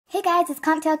Hey guys, it's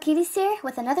Cocktail Cuties here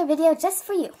with another video just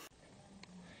for you.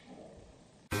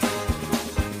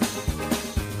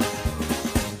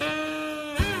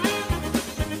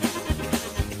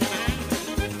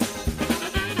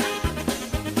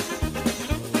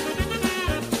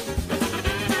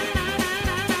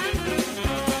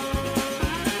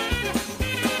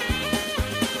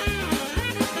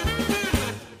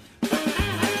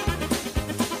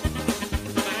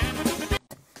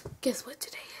 Guess what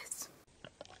today is?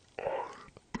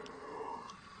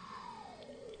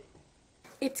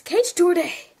 It's cage tour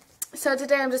day. So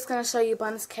today I'm just going to show you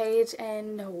Bun's cage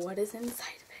and what is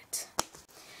inside of it.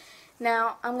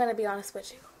 Now, I'm going to be honest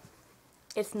with you.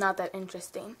 It's not that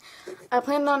interesting. I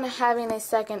planned on having a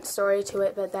second story to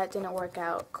it, but that didn't work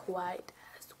out quite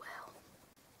as well.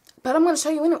 But I'm going to show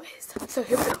you anyways. So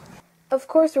here we go. Of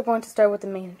course, we're going to start with the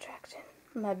main attraction.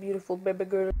 My beautiful baby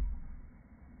girl.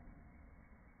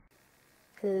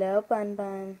 Hello, Bun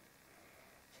Bun.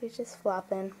 She's just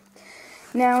flopping.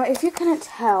 Now, if you couldn't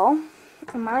tell,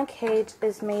 my cage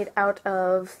is made out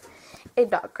of a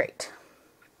dog crate.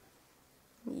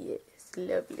 Yes,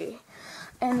 lovely.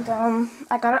 And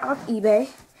I got it off eBay,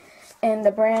 and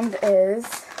the brand is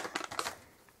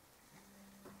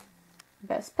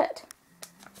Best Pet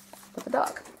with a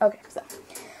dog. Okay, so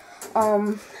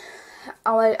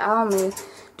I'll only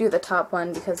do the top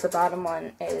one because the bottom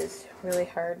one is really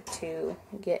hard to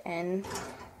get in.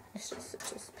 It's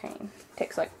just pain. It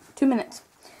takes like 2 minutes.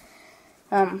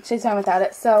 She's fine without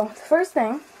it. So the first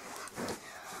thing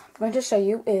I'm going to show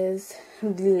you is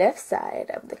the left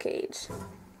side of the cage.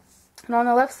 And on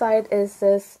the left side is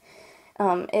this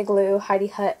igloo Heidi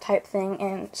hut type thing,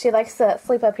 and she likes to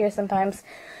sleep up here sometimes.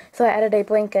 So I added a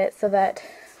blanket so that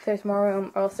there's more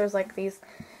room, or else there's like these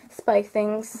spike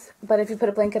things, but if you put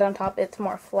a blanket on top, it's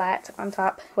more flat on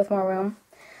top with more room.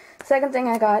 Second thing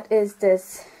I got is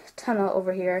this tunnel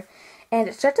over here, and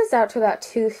it stretches out to about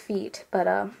 2 feet, but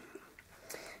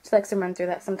she likes to run through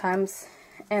that sometimes,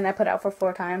 and I put it out for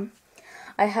floor time.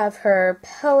 I have her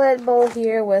pellet bowl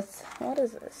here with, what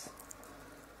is this?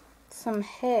 Some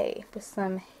hay, with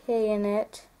some hay in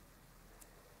it.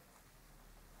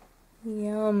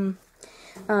 Yum.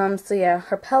 So yeah,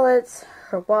 her pellets,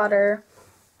 her water,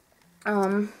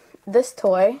 this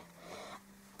toy.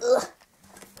 Ugh.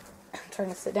 I'm trying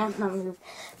to sit down, not move.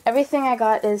 Everything I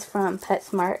got is from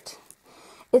PetSmart.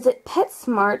 Is it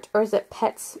PetSmart or is it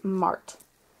PetSmart?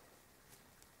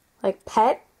 Like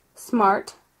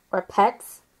PetSmart or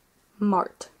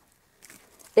PetSmart.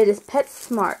 It is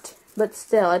PetSmart, but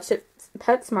still, it should,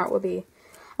 PetSmart would be.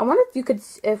 I wonder if you could,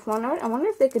 I wonder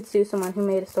if they could sue someone who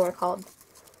made a store called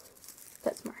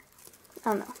PetSmart. I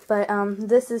don't know, but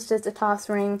this is just a toss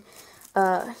ring.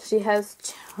 She has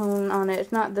tone on it.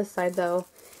 It's not this side though.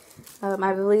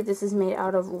 I believe this is made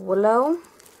out of willow,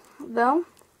 though.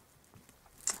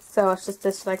 So it's just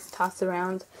this, she likes to toss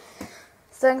around.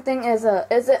 Second thing is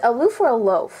it a loof or a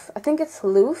loaf? I think it's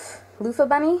loof. Loofah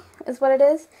bunny is what it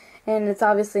is. And it's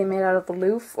obviously made out of the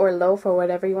loof or loaf or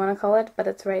whatever you want to call it, but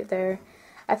it's right there.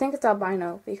 I think it's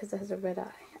albino because it has a red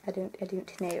eye. I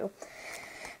don't know.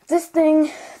 This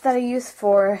thing that I use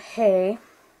for hay.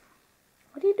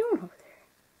 What are you doing over there?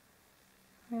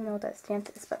 I don't know what that stance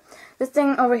is, but this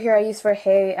thing over here I use for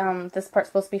hay. This part's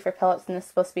supposed to be for pellets and this is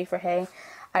supposed to be for hay.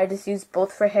 I just use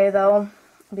both for hay though,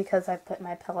 because I put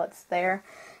my pellets there.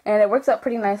 And it works out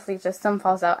pretty nicely, just some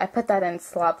falls out. I put that in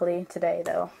sloppily today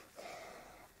though.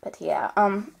 But yeah,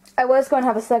 I was going to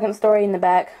have a second story in the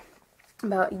back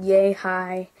about yay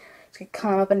high. She could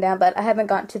climb up and down, but I haven't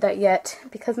gotten to that yet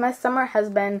because my summer has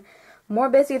been more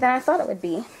busy than I thought it would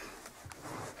be.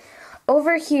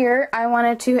 Over here, I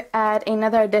wanted to add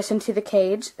another addition to the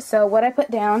cage. So what I put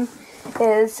down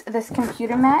is this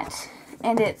computer mat,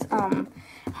 and it's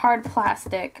hard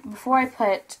plastic. Before I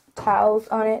put towels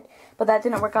on it, but that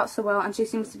didn't work out so well, and she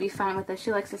seems to be fine with it.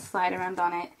 She likes to slide around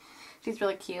on it. She's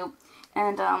really cute.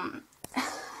 And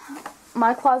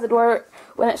my closet door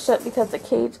wouldn't shut because the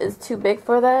cage is too big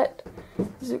for that,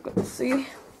 as you can see.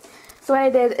 So what I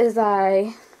did is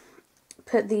I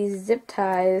put these zip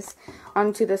ties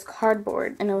onto this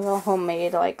cardboard, and it was all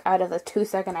homemade, like out of a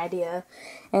 2-second idea.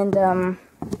 And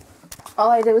all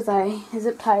I did was I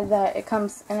zip tied that. It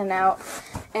comes in and out,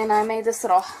 and I made this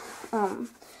little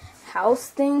house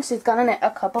thing. She's gotten it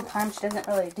a couple times. She doesn't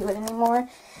really do it anymore,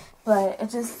 but it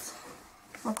just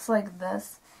looks like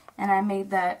this. And I made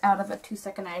that out of a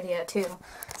 2-second idea too.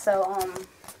 So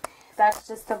that's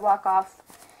just to block off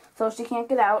so she can't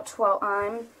get out while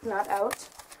I'm not out.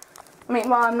 I mean,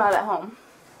 while I'm not at home.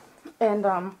 And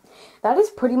that is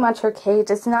pretty much her cage.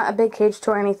 It's not a big cage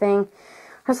tour or anything.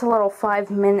 Just a little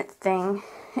 5-minute thing.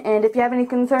 And if you have any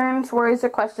concerns, worries, or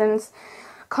questions,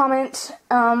 comment.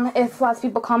 If lots of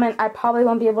people comment, I probably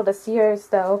won't be able to see yours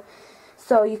though.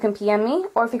 So you can PM me,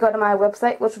 or if you go to my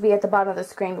website, which will be at the bottom of the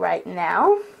screen right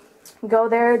now, go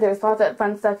there. There's lots of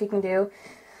fun stuff you can do.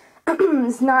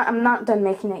 I'm not done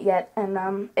making it yet,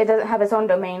 and it doesn't have its own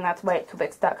domain. That's why it's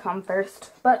wix.com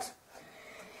first, but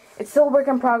it's still a work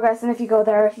in progress. And if you go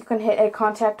there, you can hit a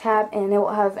contact tab, and it will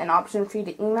have an option for you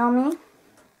to email me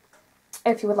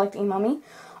if you would like to email me,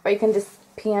 or you can just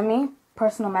PM me,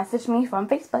 personal message me from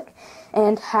Facebook,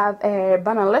 and have a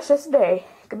banalicious day.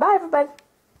 Goodbye, everybody.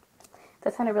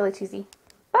 That sounded really cheesy.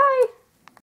 Bye.